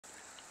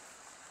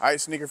Alright,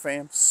 sneaker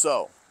fam,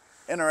 so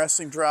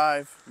interesting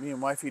drive. Me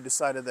and wifey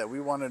decided that we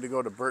wanted to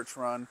go to Birch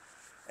Run,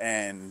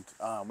 and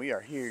we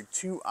are here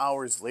 2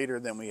 hours later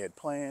than we had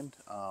planned.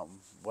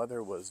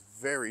 Weather was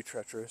very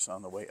treacherous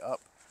on the way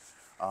up,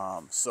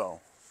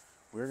 so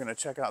we're gonna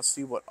check out,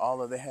 see what all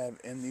that they have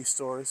in these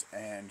stores,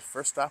 and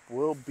first stop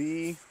will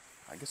be,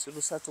 I guess you'll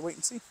just have to wait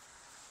and see.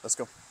 Let's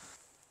go.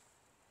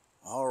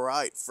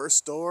 Alright, first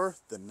store,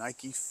 the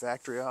Nike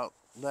factory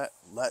outlet.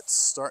 Let's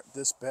start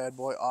this bad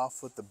boy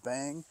off with the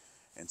bang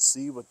and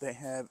see what they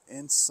have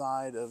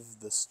inside of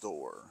the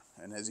store.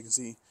 And as you can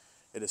see,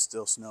 it is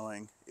still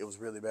snowing. It was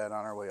really bad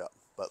on our way up,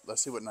 but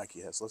let's see what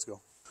Nike has. Let's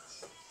go.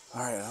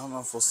 All right, I don't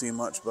know if we'll see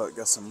much, but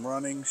got some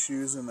running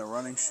shoes in the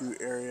running shoe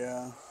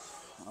area.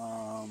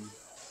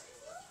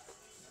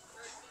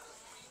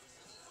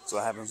 So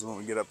what happens when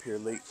we get up here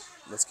late?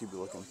 Let's keep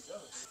looking.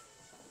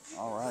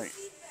 All right,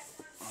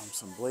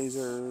 some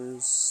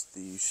blazers,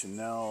 the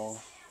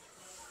Chanel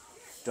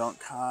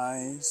Dunk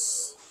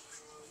Highs.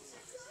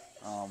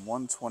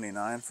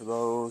 $129 for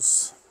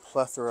those.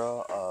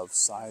 Plethora of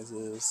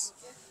sizes.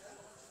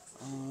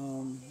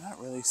 Not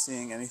really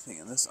seeing anything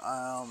in this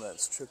aisle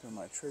that's tripping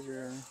my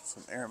trigger.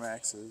 Some Air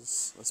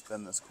Maxes. Let's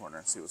bend this corner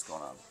and see what's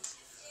going on.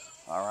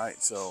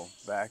 Alright, so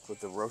back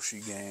with the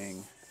Roshi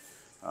gang.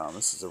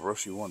 This is a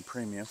Birch Run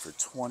Premium for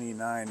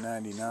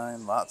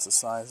 $29.99. Lots of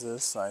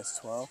sizes, size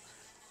 12.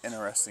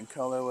 Interesting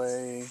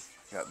colorway.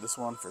 Got this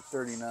one for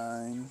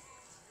 $39.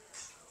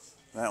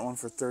 That one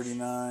for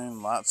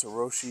 $39. Lots of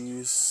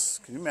Roshis.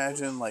 Can you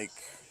imagine, like,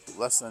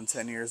 less than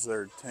 10 years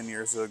or 10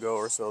 years ago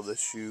or so, this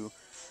shoe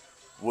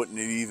wouldn't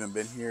have even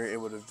been here. It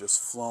would have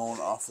just flown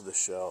off of the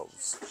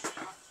shelves.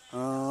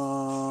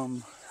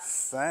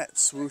 Fat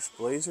swoosh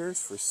blazers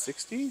for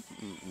 $60.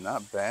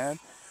 Not bad.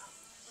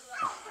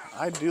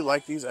 I do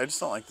like these. I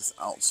just don't like this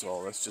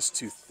outsole. That's just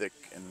too thick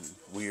and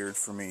weird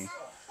for me.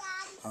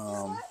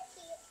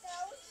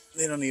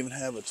 They don't even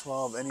have a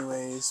 12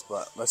 anyways,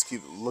 but let's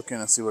keep looking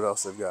and see what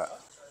else they've got.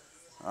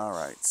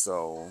 Alright,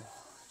 so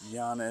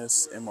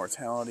Giannis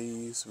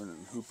Immortalities, we're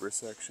in the Hooper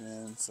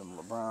section, some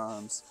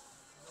LeBrons.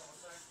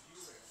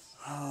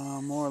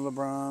 More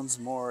LeBrons,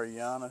 more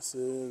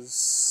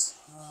Giannis's.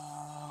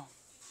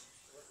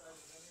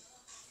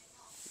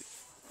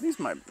 These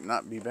might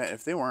not be bad.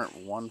 If they weren't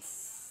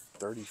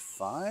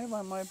 $135,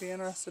 I might be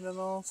interested in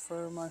those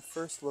for my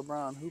first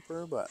LeBron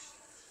Hooper, but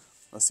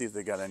let's see if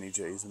they got any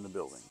J's in the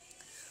building.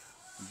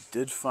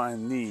 Did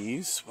find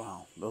these.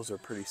 Wow, those are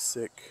pretty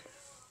sick.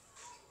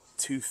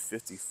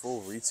 $250 full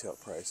retail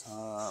price.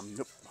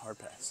 Nope, hard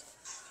pass.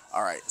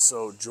 Alright,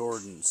 so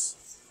Jordans.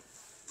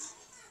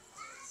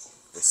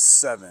 The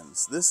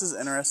 7s. This is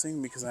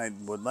interesting because I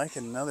would like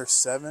another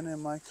 7 in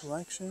my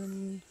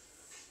collection.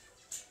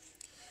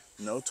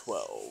 No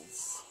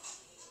 12.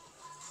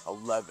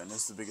 11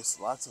 is the biggest.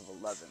 Lots of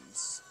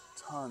 11s.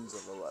 Tons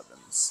of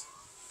 11s.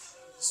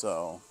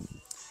 So,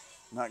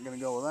 not going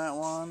to go with that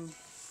one.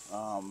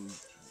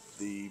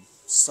 The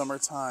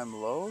summertime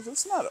lows.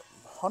 It's not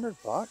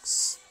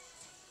 $100.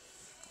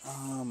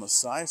 A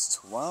size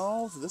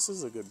 12. This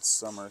is a good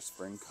summer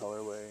spring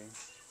colorway.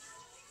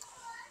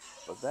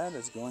 But that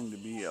is going to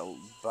be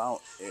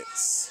about it.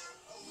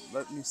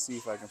 Let me see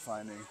if I can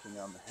find anything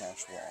on the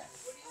hash wall.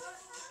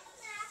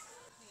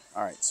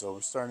 Alright, so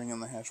we're starting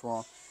on the hash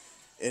wall.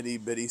 Itty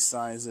bitty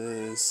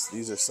sizes.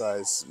 These are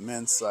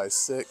men's size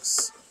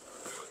 6.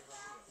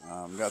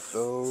 Got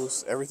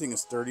those. Everything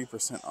is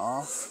 30%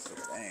 off.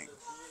 Dang.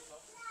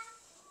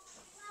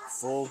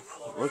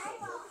 Look.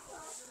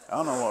 I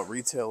don't know what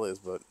retail is,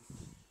 but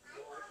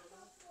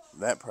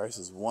that price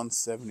is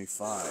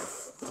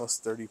 $175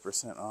 plus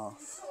 30%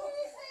 off.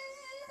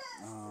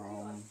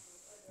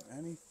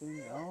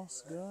 Anything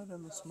else good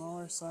in the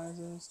smaller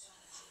sizes?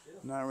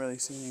 Not really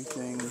seeing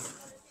anything.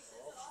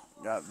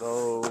 Got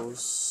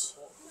those.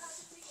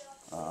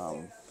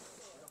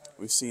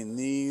 We've seen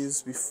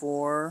these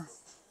before.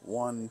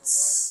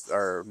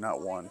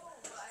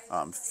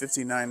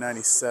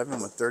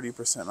 $59.97 with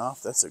 30%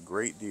 off. That's a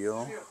great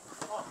deal.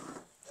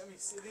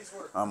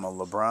 A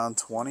LeBron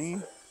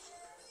 20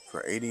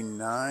 for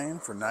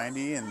 $89 for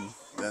 $90, and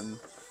then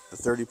the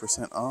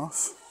 30%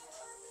 off.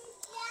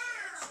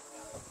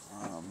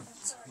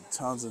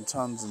 Tons and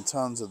tons and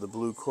tons of the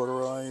blue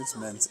corduroys,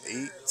 men's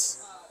 8.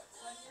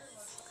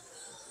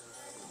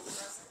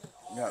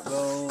 Got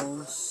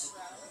those.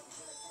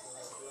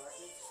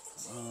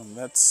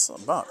 That's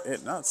about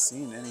it. Not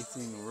seeing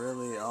anything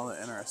really all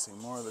that interesting.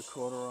 More of the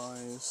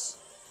corduroys.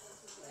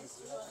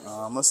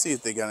 Let's see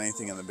if they got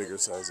anything in the bigger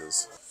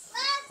sizes.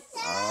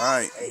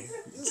 Alright,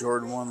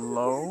 Jordan 1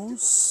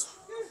 lows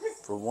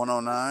for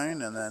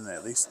 $109, and then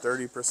at least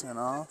 30%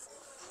 off.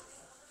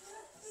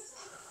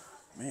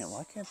 Man,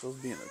 why can't those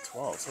be in the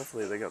 12s?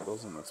 Hopefully they got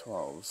those in the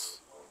 12s.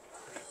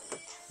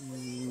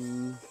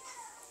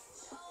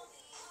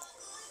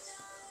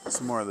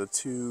 Some more of the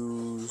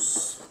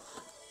 2s.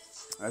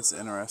 That's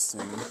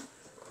interesting.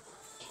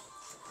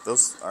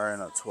 Those are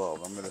in a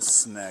 12. I'm going to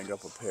snag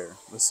up a pair.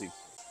 Let's see.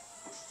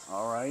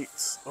 Alright.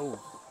 Oh.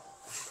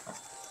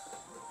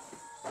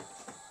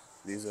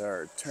 These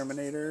are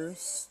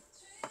Terminators.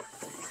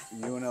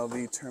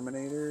 UNLV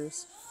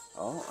Terminators.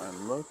 Oh,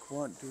 and look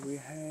what do we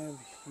have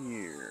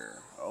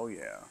here. Oh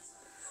yeah.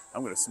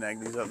 I'm going to snag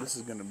these up. This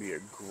is going to be a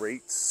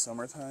great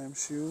summertime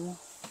shoe.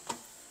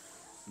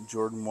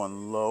 Jordan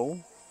 1 Low.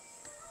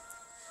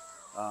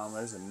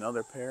 There's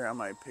another pair. I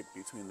might pick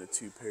between the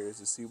two pairs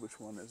to see which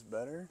one is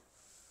better.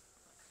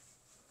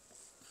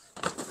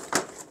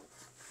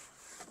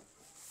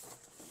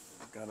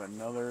 Got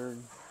another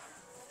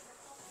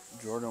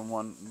Jordan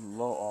 1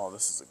 Low. Oh,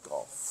 this is a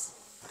golf.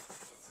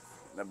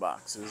 That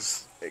box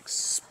is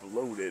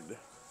exploded.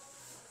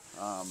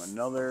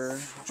 Another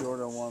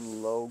Jordan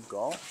 1 Low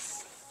Golf.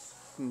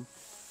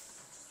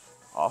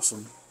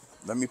 Awesome.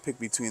 Let me pick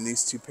between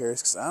these two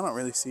pairs because I don't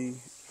really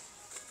see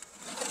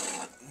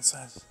what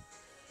size.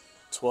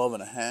 12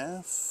 and a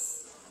half.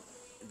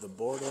 The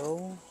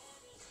Bordeaux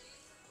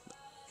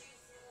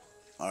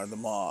or the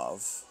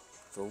Mauve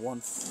for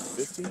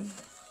 $150.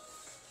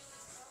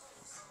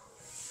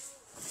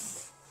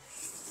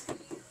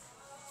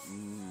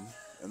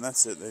 And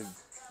that's it.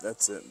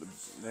 That's it.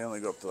 They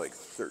only go up to like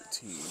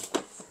 13.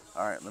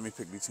 All right, let me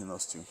pick between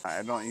those two.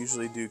 I don't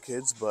usually do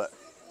kids, but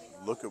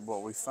look at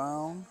what we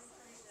found.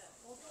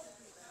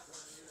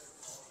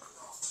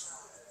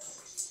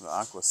 The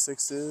Aqua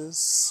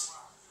 6s.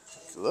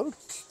 The little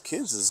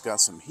kids has got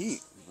some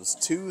heat. Those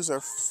 2s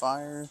are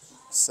fire.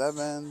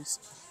 7s.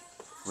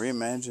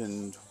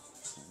 Reimagined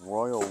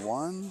Royal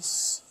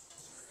 1s.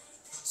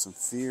 Some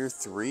Fear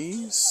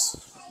 3s.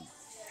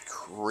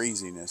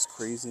 Craziness,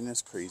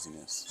 craziness,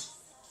 craziness.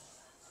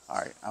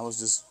 Alright, I was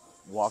just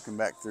walking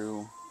back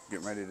through,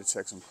 getting ready to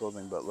check some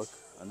clothing, but look,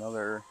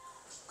 another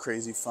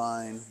crazy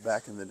find.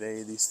 Back in the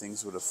day, these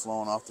things would have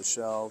flown off the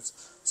shelves.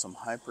 Some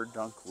Hyper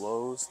Dunk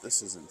Lows.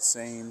 This is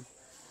insane.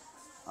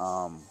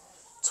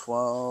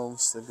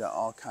 12s. They've got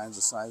all kinds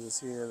of sizes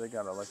here. They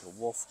got like a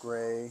wolf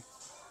gray.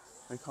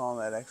 We call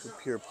that actually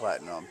pure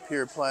platinum.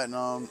 Pure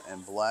platinum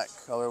and black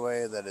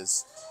colorway. That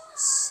is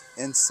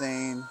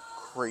insane,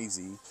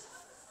 crazy.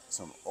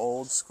 Some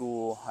old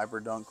school Hyper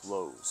Dunk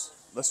Lows.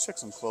 Let's check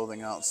some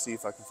clothing out and see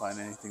if I can find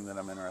anything that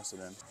I'm interested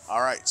in.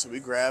 Alright, so we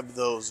grabbed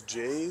those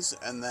J's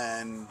and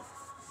then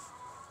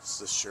it's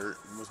the shirt.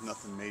 It was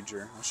nothing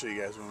major. I'll show you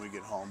guys when we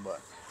get home,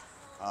 but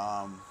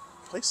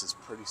place is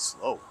pretty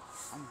slow.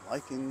 I'm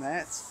liking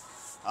that.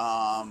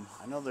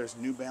 I know there's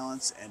New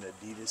Balance and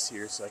Adidas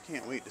here, so I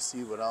can't wait to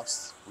see what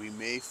else we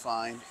may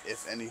find,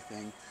 if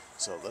anything.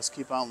 So let's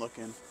keep on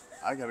looking.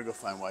 I gotta go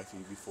find wifey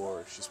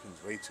before she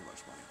spends way too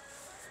much money.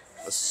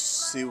 Let's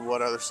see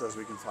what other stores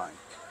we can find.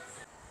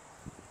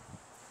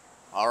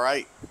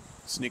 Alright,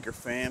 sneaker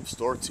fam,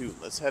 store 2.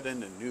 Let's head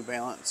into New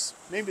Balance.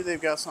 Maybe they've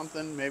got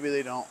something, maybe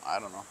they don't. I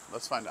don't know.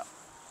 Let's find out.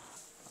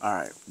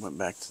 Alright, went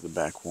back to the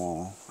back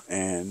wall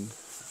and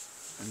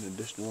an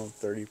additional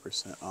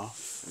 30%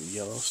 off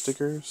yellow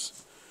stickers.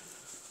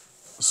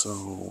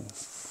 So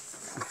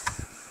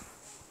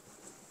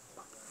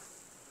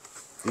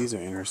these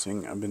are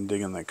interesting. I've been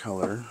digging that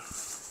color.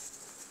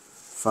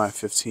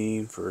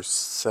 $5.15 for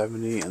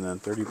 70 and then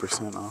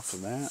 30% off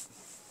of that.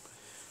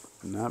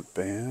 Not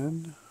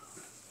bad.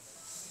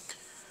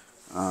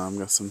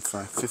 Got some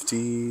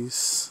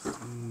 550s.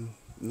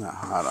 Not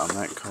hot on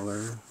that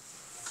color.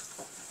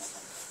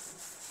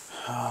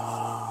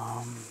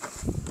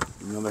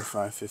 Another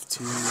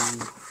 515.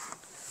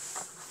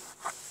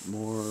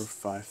 More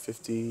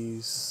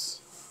 550s.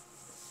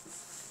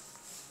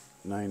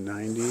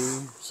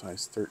 990,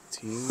 size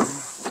 13.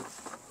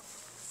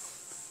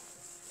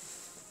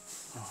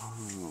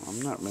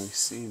 I'm not really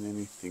seeing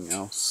anything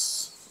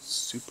else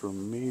super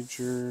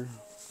major.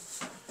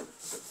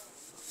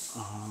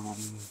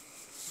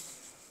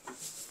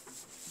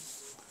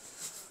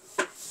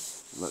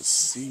 Let's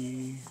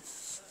see.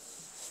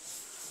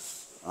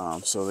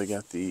 So they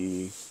got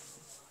the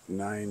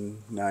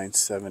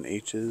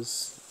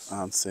 997Hs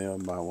on sale.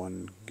 Buy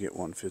one, get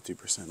one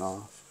 50%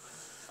 off.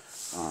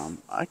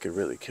 I could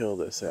really kill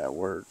this at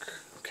work.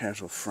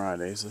 Casual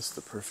Fridays, that's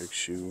the perfect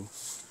shoe.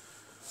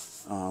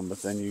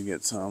 But then you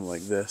get some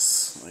like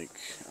this. Like,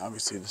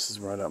 obviously this is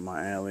right up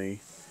my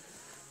alley.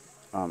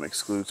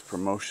 Excludes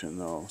promotion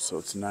though, so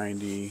it's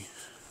 90.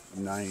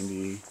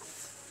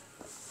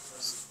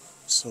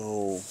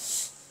 So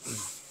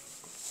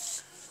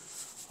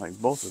like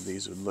both of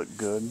these would look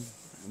good,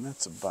 and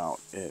that's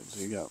about it. So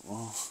you got,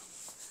 well,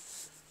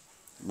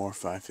 more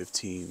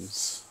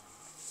 515s.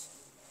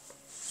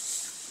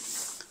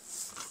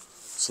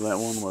 So that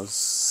one was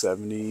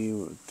 70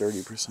 with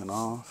 30%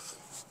 off.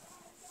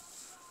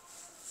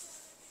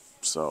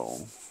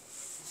 So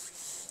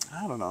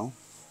I don't know.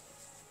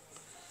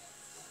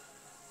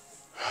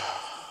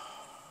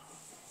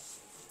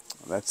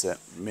 That's it.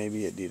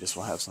 Maybe Adidas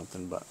will have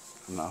something, but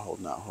I'm not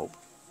holding out hope.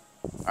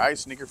 Alright,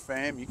 sneaker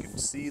fam, you can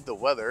see the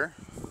weather.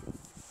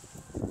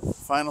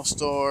 Final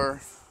store,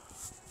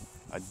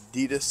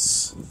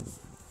 Adidas.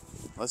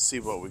 Let's see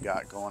what we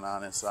got going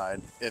on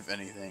inside, if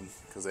anything,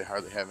 because they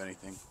hardly have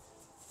anything.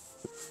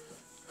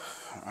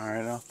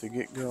 Alright, off the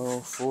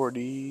get-go,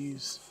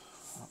 4Ds,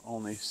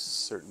 only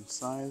certain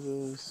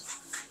sizes,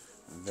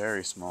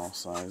 very small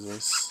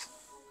sizes.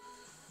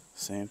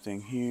 Same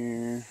thing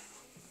here.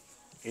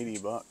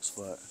 $80,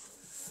 but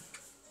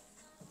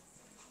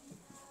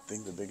I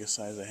think the biggest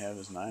size I have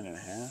is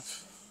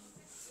 9.5.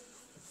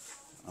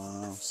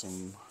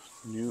 Some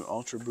new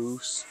Ultra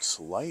Boost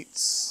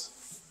lights.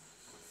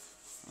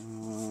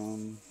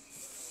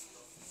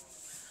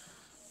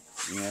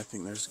 Yeah, I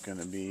think there's going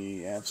to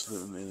be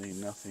absolutely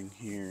nothing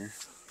here.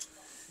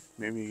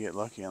 Maybe you get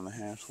lucky on the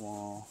hatch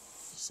wall,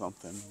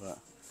 something, but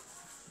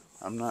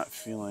I'm not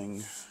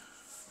feeling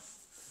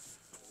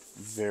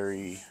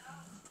very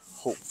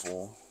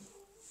hopeful.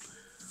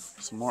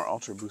 Some more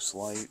Ultra Boost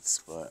lights,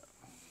 but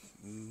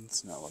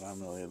it's not what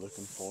I'm really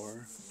looking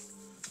for.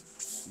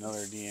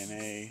 Another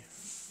DNA.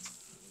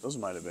 Those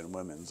might have been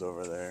women's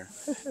over there.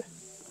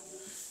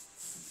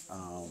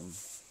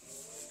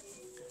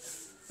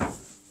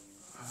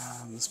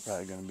 This is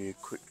probably going to be a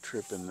quick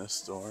trip in this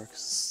store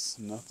because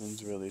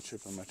nothing's really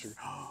tripping my trigger.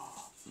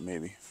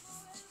 Maybe.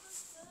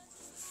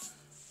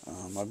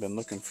 I've been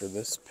looking for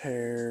this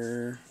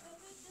pair.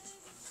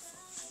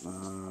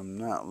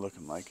 Not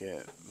looking like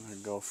it. I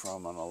go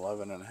from an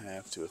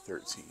 11.5 to a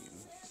 13.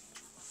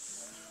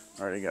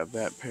 Already got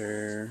that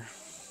pair.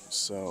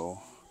 So,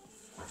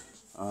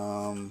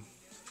 I'm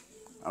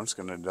just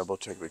going to double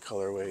check the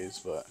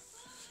colorways, but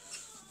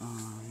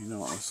you know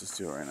what, let's just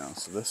do it right now.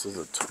 So this is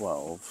a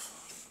 12.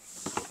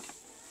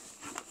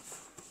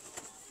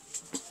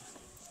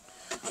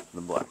 The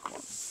black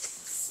one.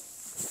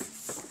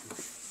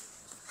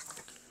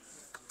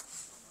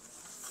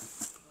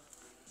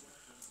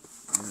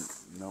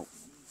 Nope.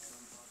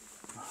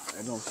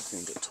 I don't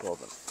think a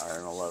 12 or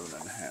an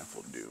 11.5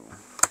 will do.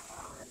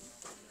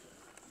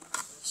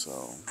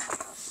 So,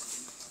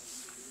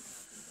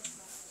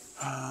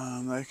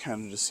 that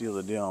kind of just sealed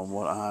the deal on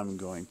what I'm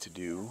going to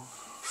do.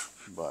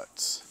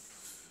 But,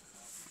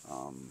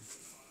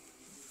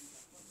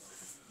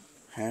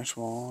 hash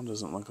wall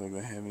doesn't look like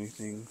they have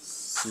anything.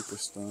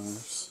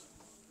 Superstars.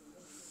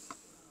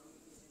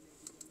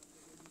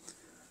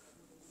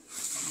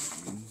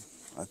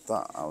 I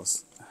thought I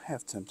was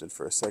half tempted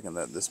for a second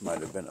that this might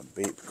have been a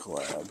Bape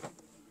collab,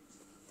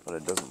 but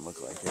it doesn't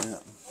look like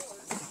it.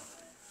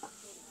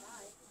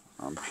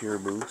 Pure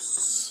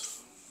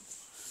Boosts,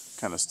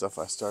 kind of stuff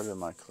I started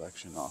my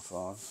collection off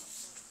of.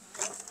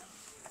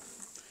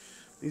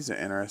 These are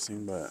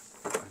interesting, but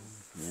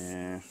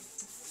yeah.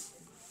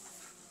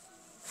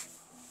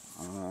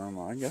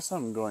 I guess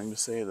I'm going to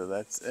say that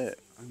that's it.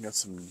 I've got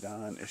some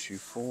Don issue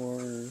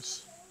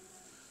 4s.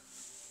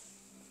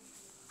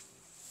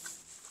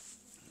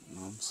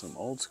 Some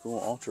old school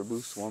Ultra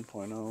Boost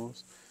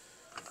 1.0s.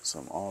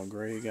 Some all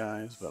gray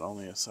guys, but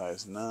only a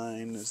size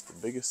 9 is the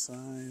biggest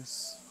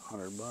size.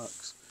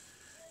 $100.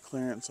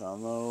 Clearance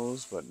on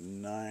those, but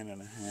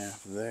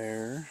 9.5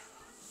 there.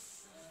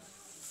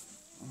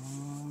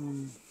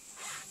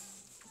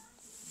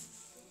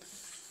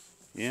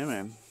 Yeah,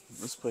 man,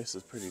 this place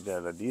is pretty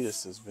dead.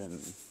 Adidas has been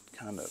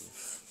kind of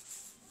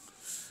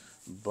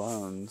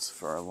buns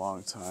for a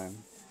long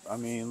time. I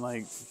mean,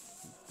 like,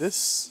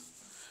 this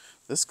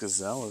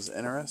gazelle is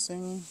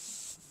interesting.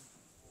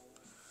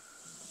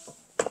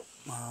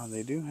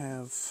 They do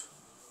have,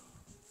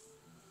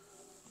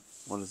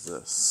 what is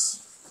this?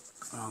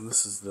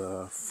 This is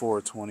the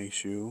 420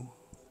 shoe.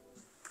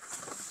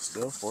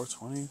 Still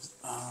 420s.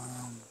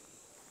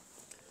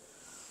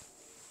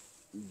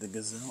 The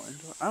gazelle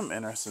indoor. I'm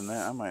interested in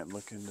that. I might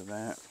look into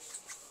that.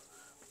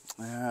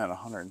 At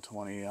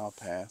 120, I'll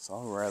pass.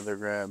 I'll rather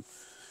grab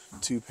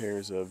 2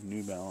 pairs of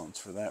New Balance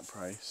for that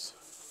price.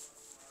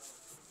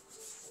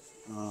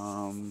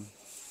 I'm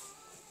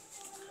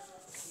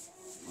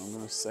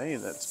gonna say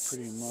that's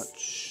pretty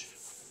much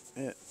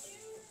it.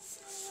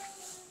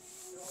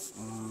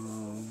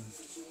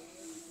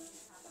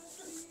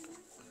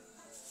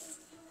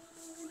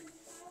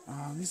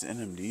 These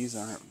NMDs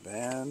aren't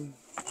bad,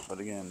 but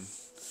again,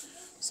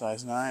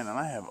 size 9, and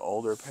I have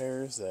older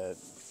pairs that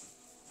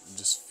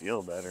just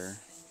feel better,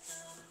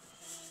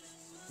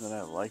 that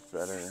I like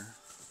better.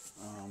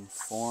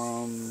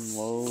 Forum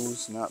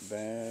lows, not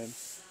bad.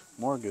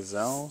 More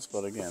gazelles,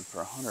 but again,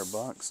 for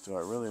 $100, do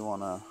I really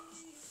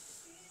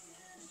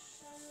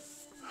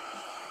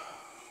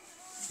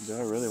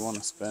want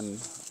to spend?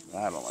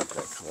 I don't like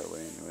that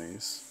colorway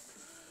anyways.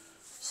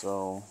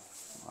 So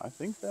I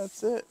think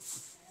that's it.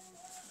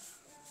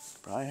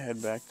 Probably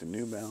head back to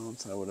New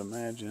Balance, I would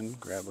imagine.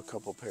 Grab a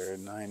couple pair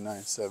of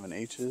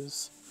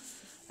 997Hs.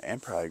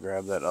 And probably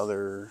grab that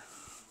other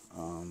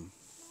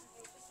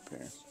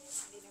pair.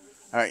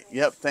 Alright,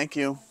 yep, thank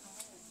you.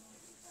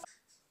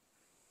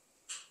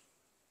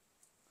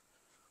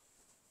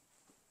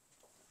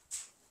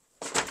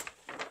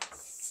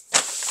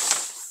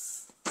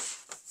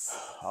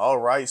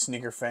 Alright,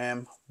 sneaker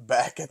fam,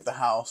 back at the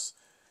house.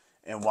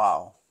 And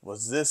wow,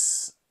 was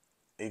this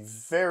a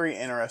very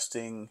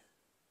interesting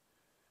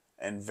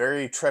and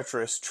very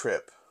treacherous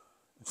trip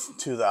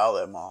to the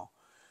outlet mall.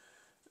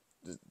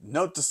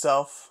 Note to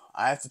self,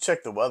 I have to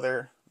check the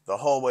weather the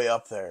whole way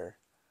up there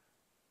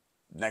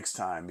next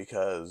time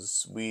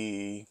because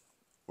we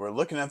were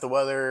looking at the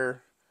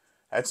weather,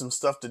 had some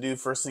stuff to do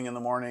first thing in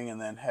the morning,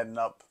 and then heading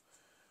up.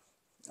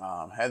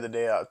 Had the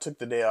day out, took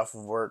the day off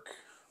of work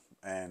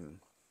And,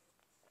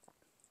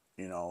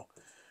 you know,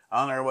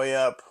 on our way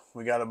up,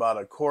 we got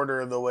about a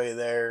quarter of the way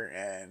there,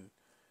 and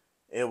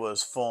it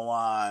was full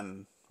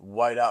on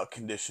whiteout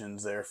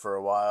conditions there for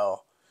a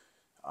while.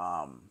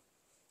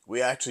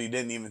 We actually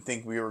didn't even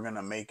think we were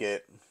gonna make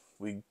it.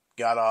 We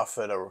got off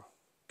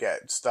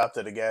at stopped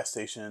at a gas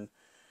station,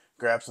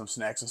 grabbed some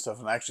snacks and stuff,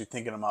 and actually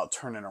thinking about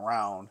turning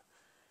around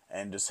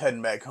and just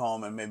heading back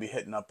home and maybe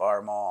hitting up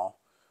our mall.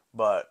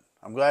 But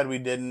I'm glad we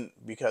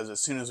didn't, because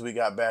as soon as we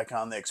got back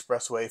on the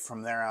expressway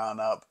from there on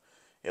up,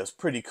 it was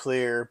pretty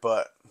clear,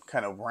 but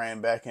kind of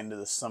ran back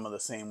into some of the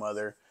same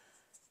weather.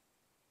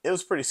 It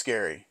was pretty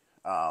scary.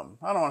 I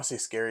don't want to say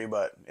scary,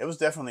 but it was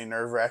definitely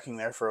nerve-wracking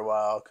there for a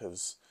while,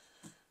 because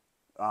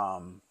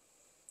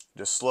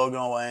just slow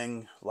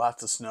going,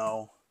 lots of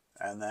snow,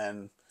 and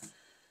then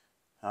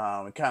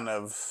we kind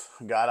of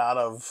got out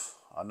of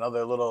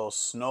another little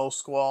snow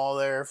squall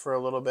there for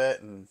a little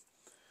bit, and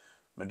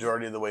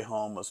majority of the way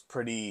home was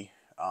pretty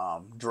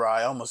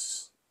dry.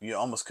 You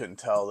almost couldn't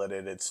tell that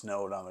it had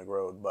snowed on the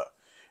road. But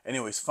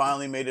anyways,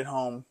 finally made it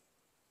home.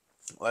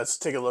 Let's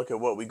take a look at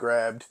what we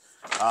grabbed.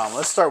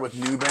 Let's start with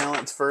New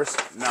Balance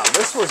first. Now,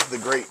 this was the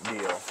great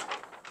deal.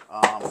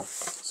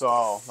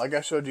 So, like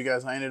I showed you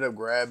guys, I ended up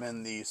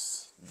grabbing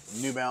these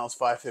New Balance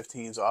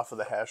 515s off of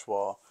the hash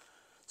wall.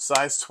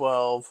 Size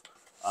 12.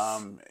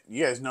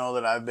 You guys know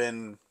that I've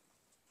been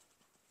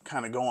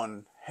kind of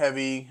going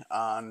heavy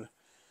on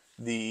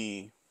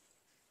the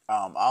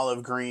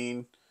olive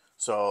green.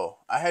 So,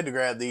 I had to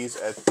grab these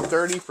at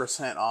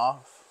 30%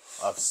 off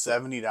of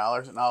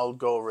 $70, and I'll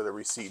go over the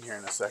receipt here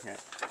in a second.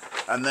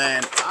 And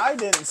then I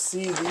didn't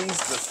see these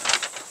the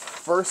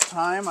first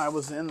time I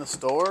was in the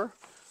store,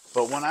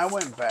 but when I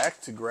went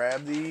back to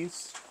grab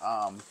these,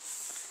 I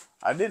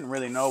didn't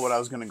really know what I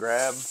was going to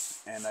grab,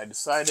 and I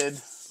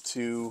decided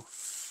to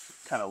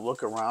kind of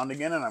look around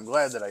again, and I'm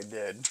glad that I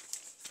did.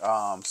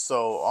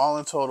 So all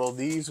in total,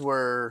 these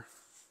were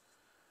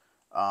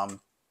 30%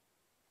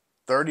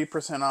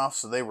 off,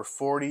 so they were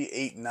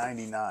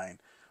 $48.99.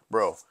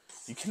 Bro,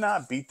 you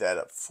cannot beat that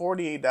up.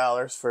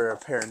 $48 for a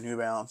pair of New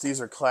Balance. These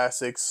are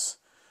classics.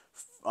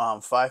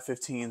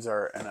 515s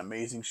are an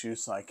amazing shoe,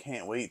 so I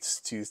can't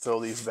wait to throw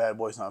these bad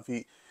boys on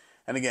feet.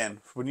 And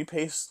again, when you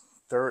pay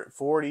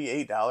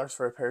 $48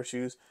 for a pair of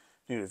shoes,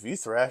 dude, if you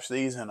thrash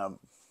these in a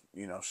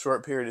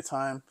short period of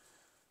time,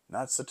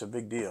 not such a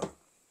big deal.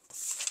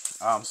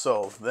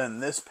 So then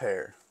this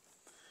pair,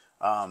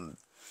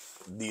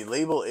 the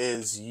label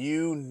is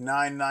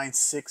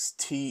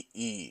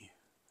U996TE.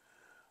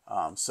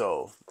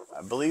 So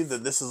I believe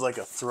that this is like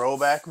a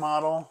throwback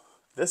model.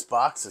 This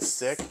box is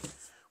sick.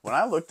 When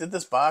I looked at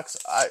this box,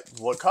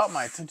 what caught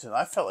my attention,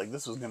 I felt like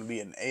this was going to be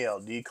an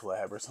ALD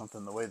collab or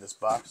something, the way this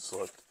box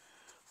looked.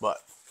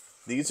 But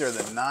these are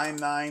the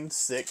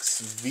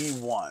 996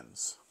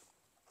 V1s.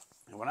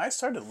 And when I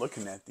started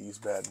looking at these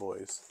bad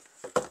boys,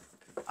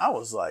 I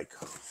was like,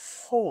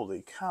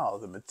 holy cow,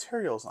 the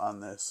materials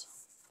on this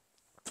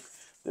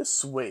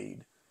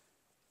suede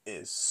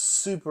is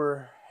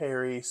super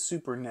hairy,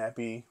 super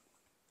nappy.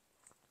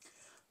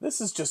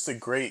 This is just a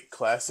great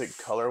classic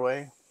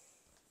colorway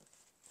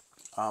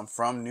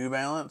from New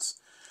Balance.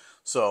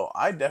 So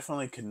I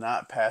definitely could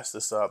not pass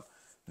this up.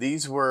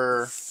 These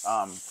were,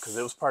 because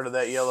it was part of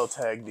that yellow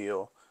tag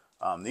deal,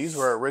 these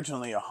were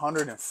originally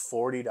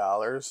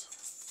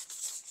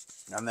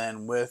 $140. And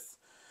then with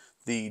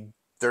the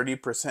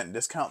 30%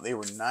 discount, they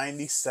were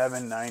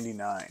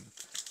 $97.99.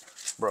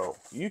 Bro,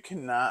 you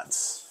cannot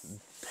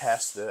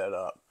pass that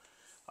up.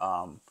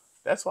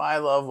 That's why I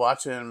love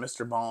watching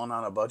Mr. Ballin'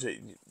 on a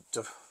Budget.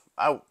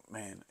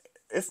 Man,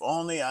 if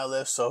only I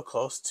lived so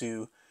close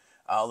to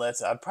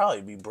outlets, I'd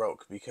probably be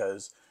broke,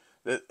 because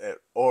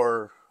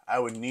or I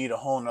would need a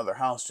whole nother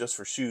house just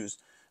for shoes,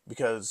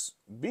 because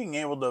being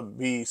able to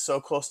be so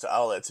close to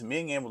outlets and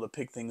being able to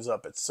pick things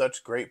up at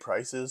such great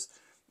prices,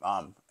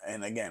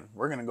 and again,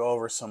 we're going to go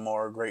over some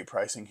more great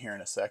pricing here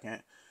in a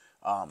second.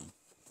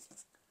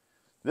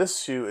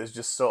 This shoe is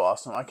just so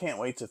awesome. I can't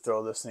wait to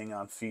throw this thing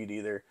on feet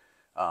either.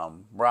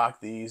 Rock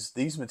these.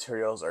 These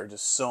materials are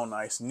just so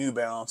nice. New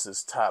Balance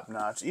is top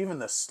notch. Even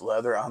this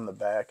leather on the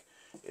back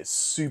is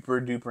super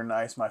duper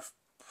nice. My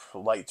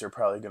lights are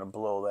probably going to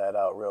blow that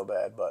out real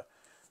bad, but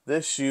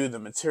this shoe, the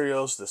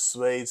materials, the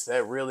suedes,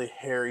 that really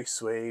hairy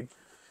suede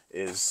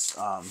is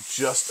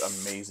just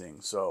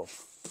amazing. So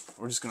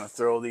we're just going to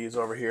throw these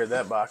over here.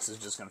 That box is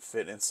just going to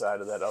fit inside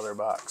of that other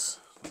box.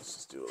 Let's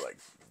just do it like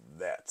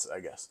that, I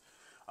guess.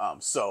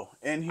 So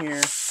in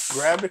here,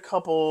 grabbed a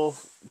couple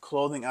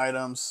clothing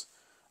items.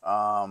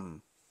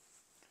 There's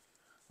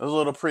a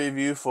little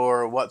preview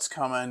for what's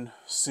coming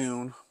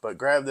soon, but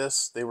grab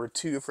this. They were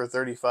 2 for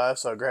 $35,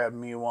 so I grabbed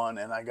me one,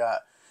 and I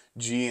got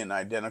G an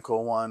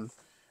identical one.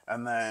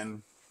 And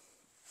then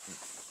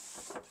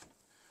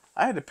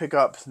I had to pick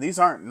up, these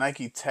aren't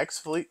Nike Tech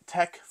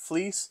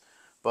Fleece,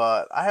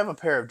 but I have a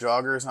pair of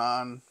joggers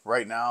on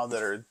right now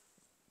that are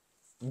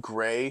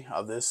gray,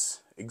 of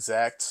this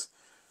exact,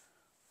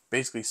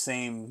 basically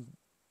same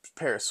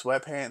pair of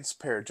sweatpants,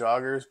 pair of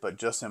joggers, but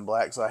just in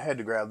black. So I had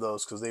to grab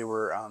those because they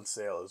were on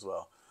sale as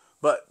well.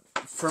 But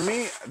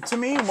to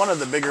me, one of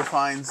the bigger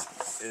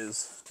finds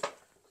is,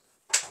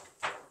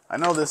 I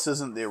know this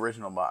isn't the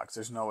original box.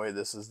 There's no way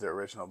this is the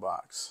original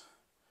box.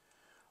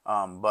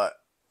 But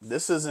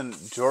this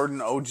isn't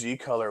Jordan OG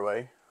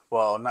colorway.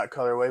 Well, not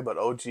colorway, but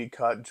OG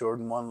cut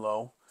Jordan 1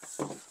 low.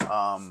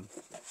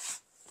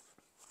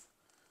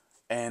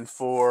 And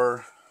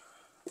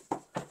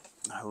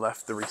I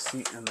left the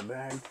receipt in the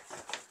bag.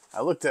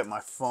 I looked at my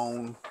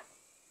phone.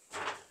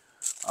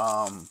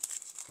 Let's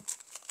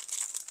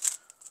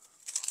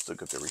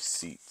look at the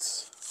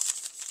receipts.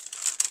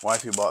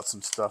 Wifey bought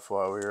some stuff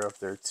while we were up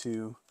there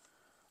too.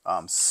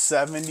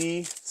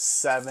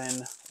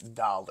 $77.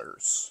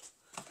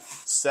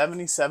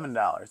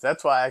 $77.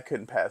 That's why I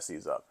couldn't pass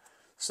these up.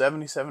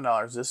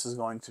 $77. This is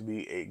going to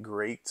be a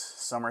great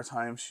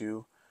summertime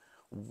shoe.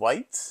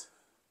 White.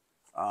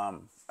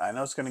 I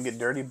know it's going to get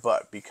dirty,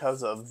 but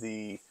because of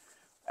the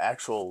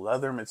actual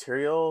leather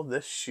material,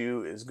 this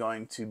shoe is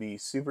going to be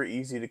super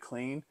easy to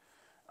clean,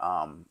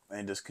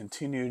 and just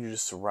continue to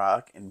just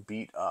rock and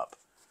beat up.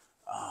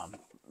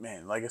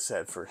 Man, like I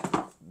said, for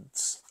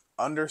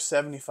under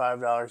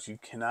 $75, you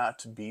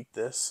cannot beat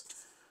this.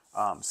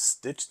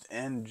 Stitched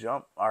in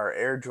our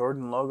Air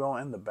Jordan logo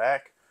in the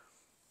back.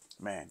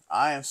 Man,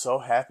 I am so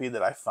happy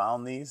that I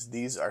found these.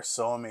 These are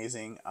so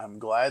amazing. I'm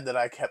glad that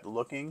I kept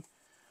looking.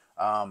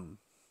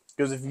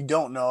 Because if you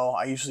don't know,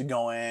 I usually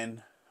go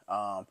in,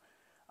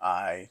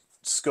 I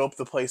scope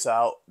the place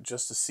out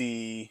just to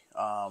see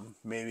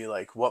maybe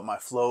like what my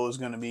flow is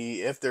going to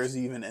be, if there's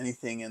even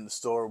anything in the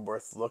store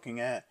worth looking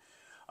at.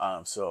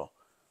 So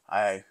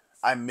I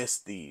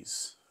missed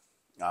these.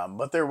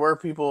 But there were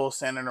people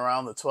standing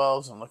around the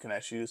 12s and looking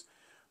at shoes.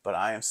 But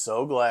I am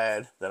so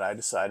glad that I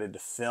decided to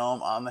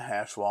film on the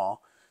hash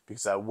wall,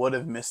 because I would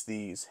have missed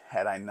these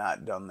had I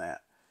not done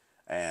that.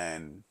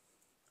 And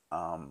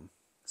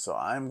so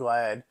I'm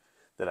glad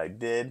that I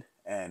did.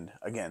 And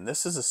again,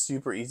 this is a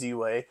super easy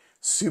way,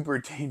 super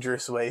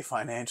dangerous way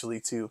financially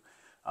to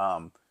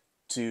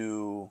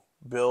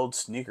build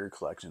sneaker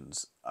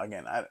collections.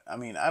 Again, I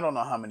mean, I don't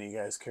know how many of you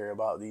guys care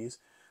about these,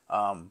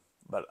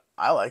 but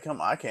I like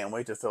them. I can't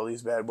wait to throw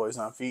these bad boys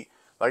on feet.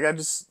 I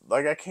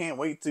can't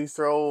wait to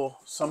throw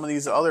some of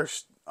these other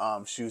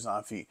shoes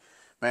on feet.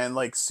 Man,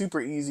 like super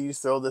easy to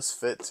throw this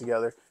fit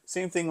together.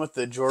 Same thing with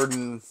the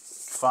Jordan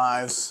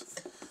 5s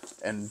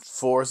and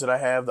 4s that I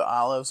have, the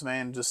olives,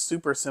 man, just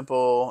super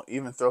simple.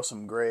 Even throw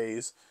some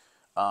grays,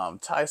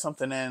 tie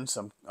something in,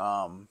 some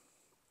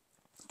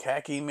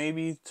khaki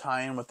maybe,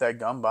 tie in with that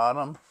gum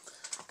bottom.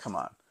 Come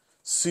on,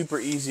 super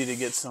easy to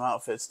get some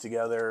outfits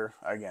together.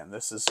 Again,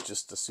 this is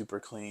just a super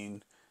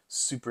clean,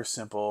 super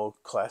simple,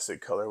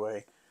 classic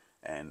colorway,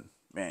 and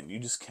man, you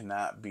just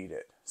cannot beat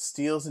it.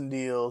 Steals and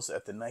deals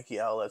at the Nike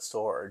outlet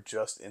store are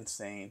just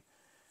insane,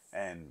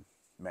 and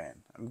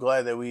man, I'm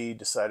glad that we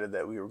decided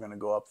that we were going to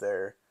go up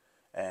there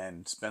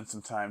and spend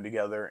some time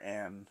together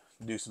and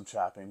do some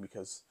shopping,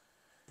 because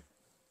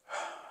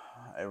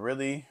I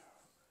really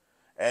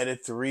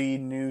added 3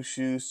 new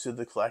shoes to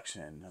the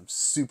collection. I'm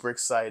super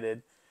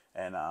excited,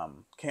 and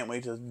can't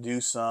wait to do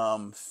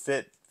some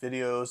fit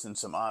videos and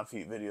some on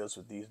feet videos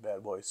with these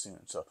bad boys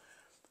soon. So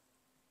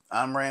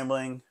I'm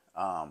rambling.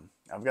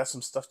 I've got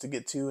some stuff to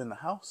get to in the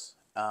house.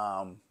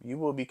 You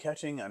will be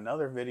catching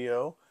another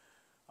video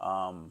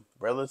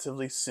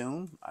relatively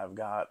soon. I've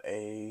got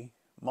a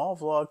mall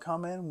vlog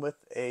coming with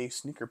a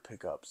sneaker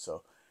pickup,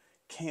 so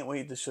can't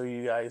wait to show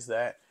you guys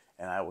that,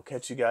 and I will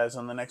catch you guys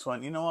on the next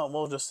one. You know what,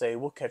 we'll just say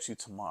we'll catch you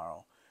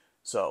tomorrow.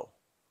 So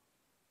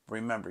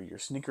remember, your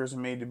sneakers are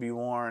made to be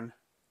worn.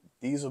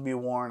 These will be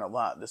worn a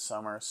lot this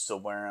summer, so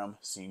wear them.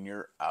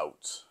 Senior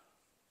out.